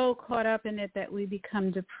so caught up in it that we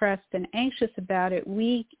become depressed and anxious about it,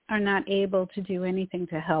 we are not able to do anything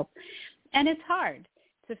to help. And it's hard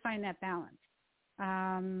to find that balance.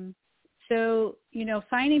 So,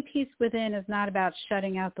 finding peace within is not about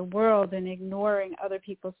shutting out the world and ignoring other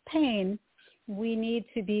people's pain. We need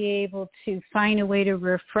to be able to find a way to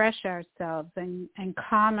refresh ourselves and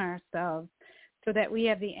calm ourselves so that we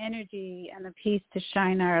have the energy and the peace to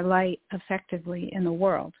shine our light effectively in the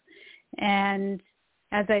world. And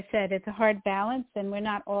as I said, it's a hard balance, and we're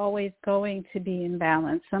not always going to be in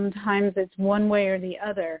balance. Sometimes it's one way or the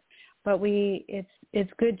other, but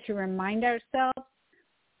it's good to remind ourselves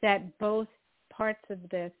that both parts of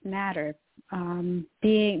this matter.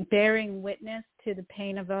 Bearing witness to the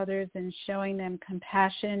pain of others and showing them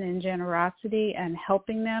compassion and generosity and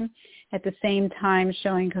helping them, at the same time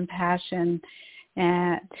showing compassion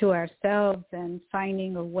to ourselves and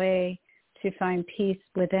finding a way to find peace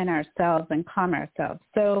within ourselves and calm ourselves.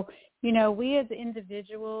 So, we as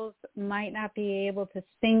individuals might not be able to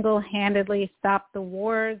single-handedly stop the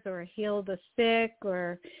wars or heal the sick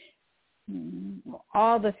or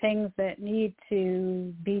all the things that need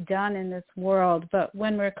to be done in this world. But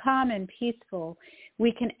when we're calm and peaceful,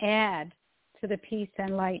 we can add to the peace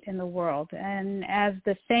and light in the world. And as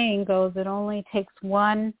the saying goes, it only takes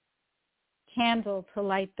one candle to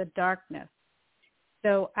light the darkness.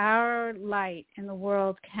 So our light in the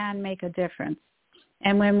world can make a difference.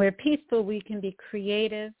 And when we're peaceful, we can be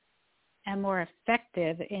creative and more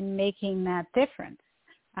effective in making that difference.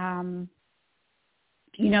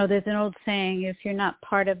 There's an old saying, if you're not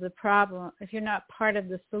part of the problem, if you're not part of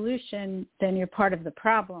the solution, then you're part of the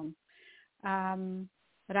problem.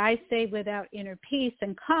 But I say without inner peace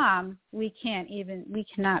and calm, we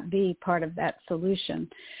cannot be part of that solution.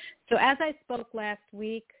 So as I spoke last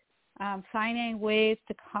week, finding ways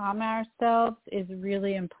to calm ourselves is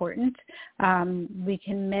really important. We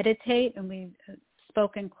can meditate, and we've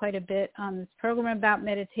spoken quite a bit on this program about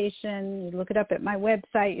meditation. You look it up at my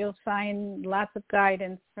website, you'll find lots of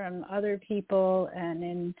guidance from other people and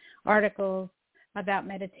in articles about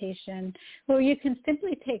meditation. Well, you can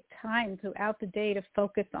simply take time throughout the day to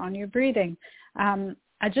focus on your breathing.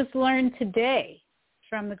 I just learned today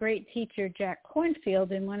from the great teacher Jack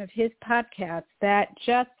Kornfield in one of his podcasts that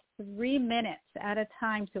just 3 minutes at a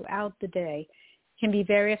time throughout the day can be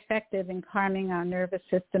very effective in calming our nervous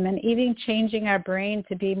system and even changing our brain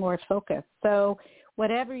to be more focused. So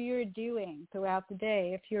whatever you're doing throughout the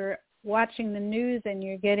day, if you're watching the news and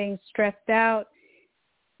you're getting stressed out,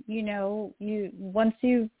 once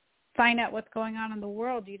you find out what's going on in the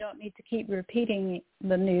world, you don't need to keep repeating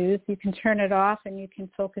the news. You can turn it off and you can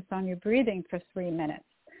focus on your breathing for 3 minutes.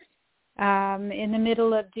 In the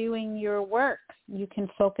middle of doing your work, you can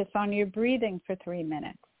focus on your breathing for 3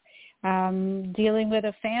 minutes. Dealing with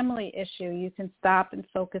a family issue, you can stop and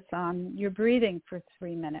focus on your breathing for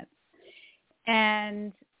 3 minutes.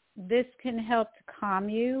 And this can help to calm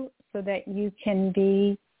you so that you can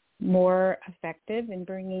be more effective in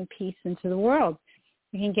bringing peace into the world.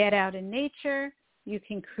 You can get out in nature. You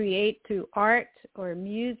can create through art or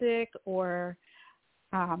music or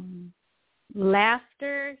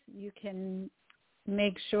laughter. You can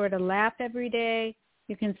make sure to laugh every day.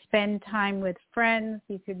 You can spend time with friends.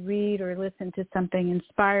 You could read or listen to something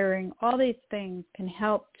inspiring. All these things can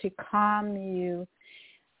help to calm you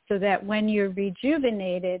so that when you're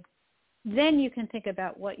rejuvenated, then you can think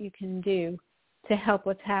about what you can do to help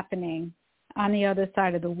what's happening on the other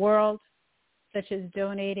side of the world, such as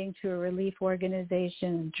donating to a relief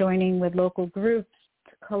organization, joining with local groups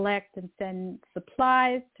to collect and send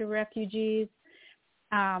supplies to refugees.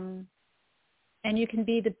 And you can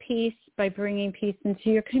be the peace by bringing peace into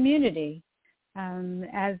your community.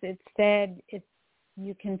 As it said,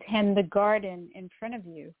 you can tend the garden in front of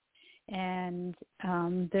you. And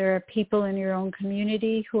there are people in your own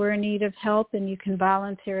community who are in need of help, and you can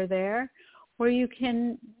volunteer there. Or you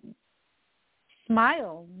can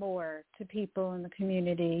smile more to people in the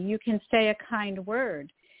community. You can say a kind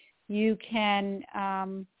word. You can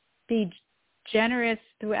be generous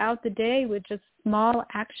throughout the day with just small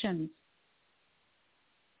actions.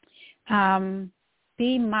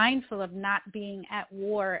 Be mindful of not being at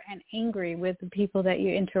war and angry with the people that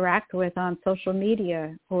you interact with on social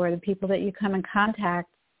media or the people that you come in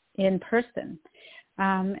contact in person.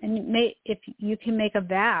 And if you can make a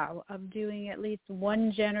vow of doing at least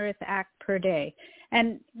one generous act per day.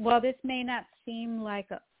 And while this may not seem like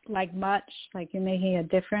much, like you're making a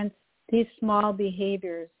difference, these small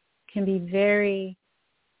behaviors can be very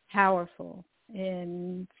powerful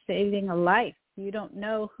in saving a life. You don't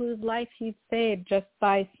know whose life you've saved just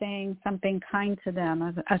by saying something kind to them,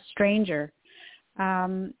 a stranger.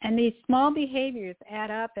 And these small behaviors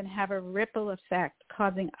add up and have a ripple effect,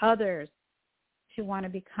 causing others to want to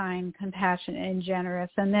be kind, compassionate, and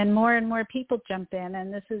generous. And then more and more people jump in,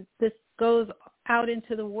 and this goes out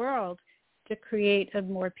into the world to create a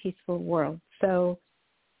more peaceful world. So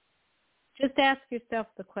just ask yourself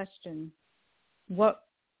the question, what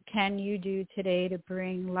can you do today to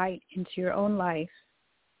bring light into your own life?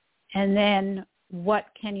 And then what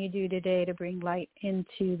can you do today to bring light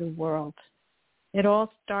into the world? It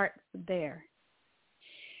all starts there.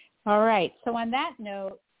 All right. So on that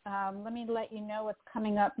note, let me let you know what's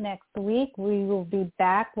coming up next week. We will be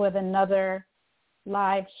back with another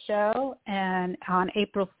live show and on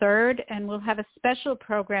April 3rd, and we'll have a special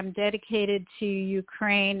program dedicated to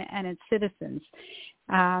Ukraine and its citizens.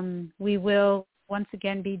 We will once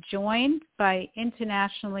again be joined by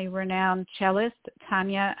internationally renowned cellist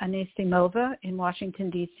Tanya Anisimova in Washington,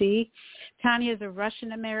 D.C. Tanya is a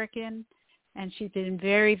Russian-American, and she's been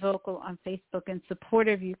very vocal on Facebook in support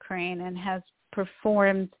of Ukraine and has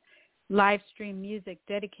performed live stream music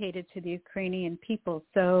dedicated to the Ukrainian people.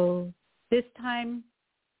 So this time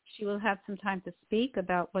she will have some time to speak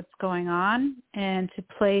about what's going on and to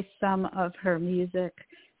play some of her music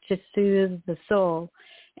to soothe the soul.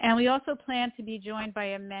 And we also plan to be joined by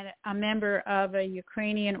a member of a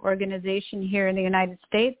Ukrainian organization here in the United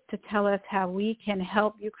States to tell us how we can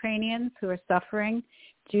help Ukrainians who are suffering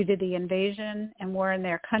due to the invasion and war in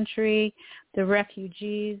their country, the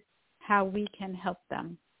refugees, how we can help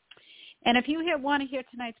them. And if you want to hear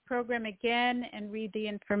tonight's program again and read the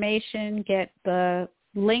information, get the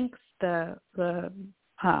links that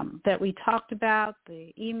we talked about,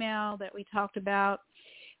 the email that we talked about,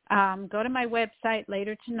 go to my website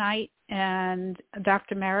later tonight and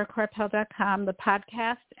drmarakarpel.com, the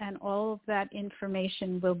podcast, and all of that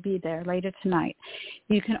information will be there later tonight.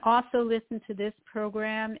 You can also listen to this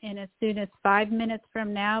program in as soon as 5 minutes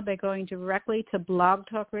from now by going directly to Blog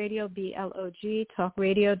Talk Radio, BLOG,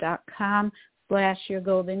 talkradio.com/Your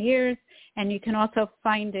Golden Years, and you can also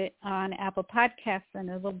find it on Apple Podcasts, and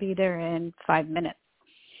it will be there in 5 minutes.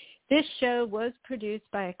 This show was produced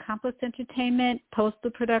by Accomplice Entertainment,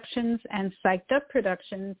 Postal Productions, and Psyched Up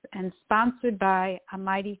Productions, and sponsored by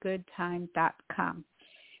AmightyGoodTime.com.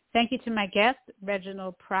 Thank you to my guest,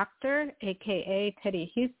 Reginald Proctor, a.k.a. Teddy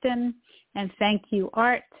Houston, and thank you,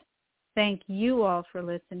 Art. Thank you all for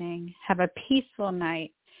listening. Have a peaceful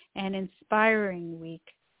night and inspiring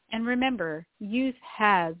week. And remember, youth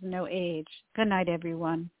has no age. Good night,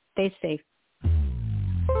 everyone. Stay safe.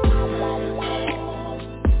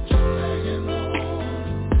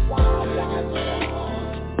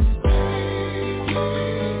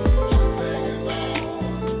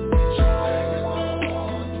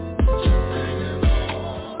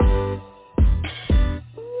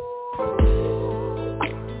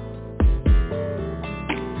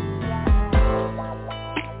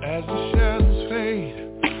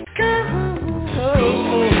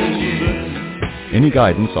 Any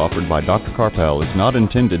guidance offered by Dr. Carpel is not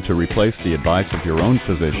intended to replace the advice of your own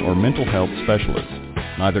physician or mental health specialist.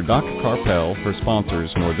 Neither Dr. Carpel, her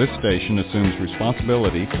sponsors, nor this station assumes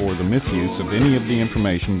responsibility for the misuse of any of the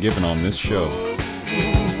information given on this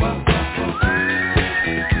show.